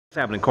What's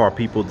happening, car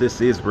people?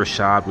 This is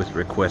Rashad with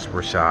Request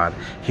Rashad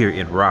here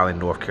in Raleigh,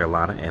 North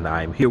Carolina, and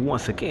I'm here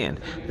once again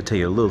to tell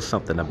you a little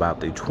something about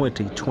the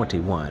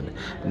 2021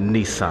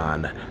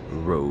 Nissan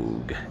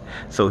Rogue.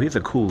 So here's a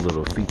cool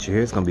little feature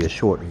here. It's going to be a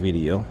short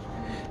video.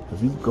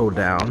 If you go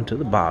down to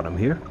the bottom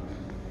here,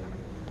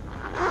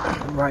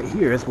 right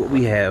here is what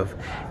we have: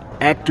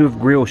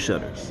 active grille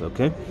shutters.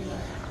 Okay,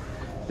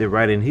 they're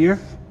right in here.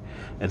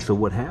 And so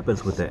what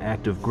happens with the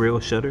active grille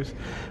shutters,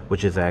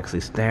 which is actually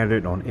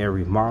standard on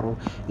every model,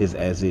 is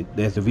as the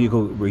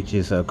vehicle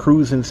reaches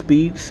cruising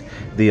speeds,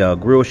 the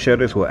grille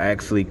shutters will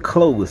actually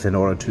close in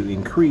order to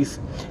increase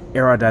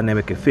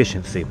aerodynamic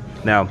efficiency.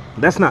 Now,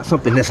 that's not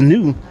something that's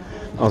new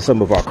on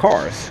some of our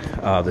cars.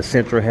 The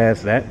Sentra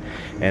has that,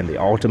 and the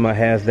Altima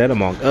has that,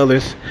 among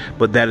others,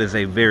 but that is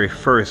a very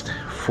first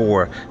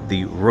for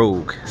the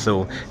Rogue.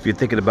 So if you're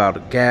thinking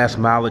about gas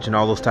mileage and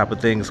all those type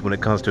of things when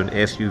it comes to an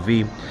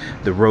SUV,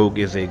 the Rogue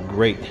is a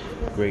great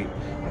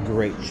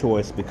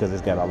choice because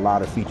it's got a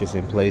lot of features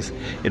in place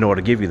in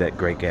order to give you that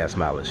great gas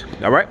mileage.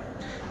 All right,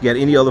 you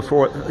got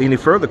any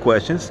further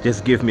questions,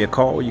 just give me a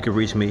call. You can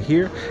reach me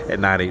here at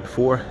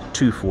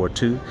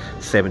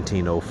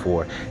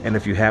 984-242-1704. And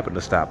if you happen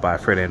to stop by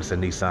Fred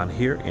Anderson Nissan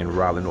here in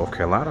Raleigh, North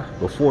Carolina,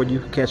 before you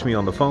catch me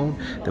on the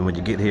phone, then when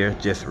you get here,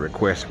 just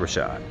request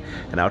Rashad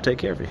and I'll take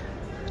care of you.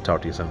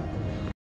 Talk to you soon.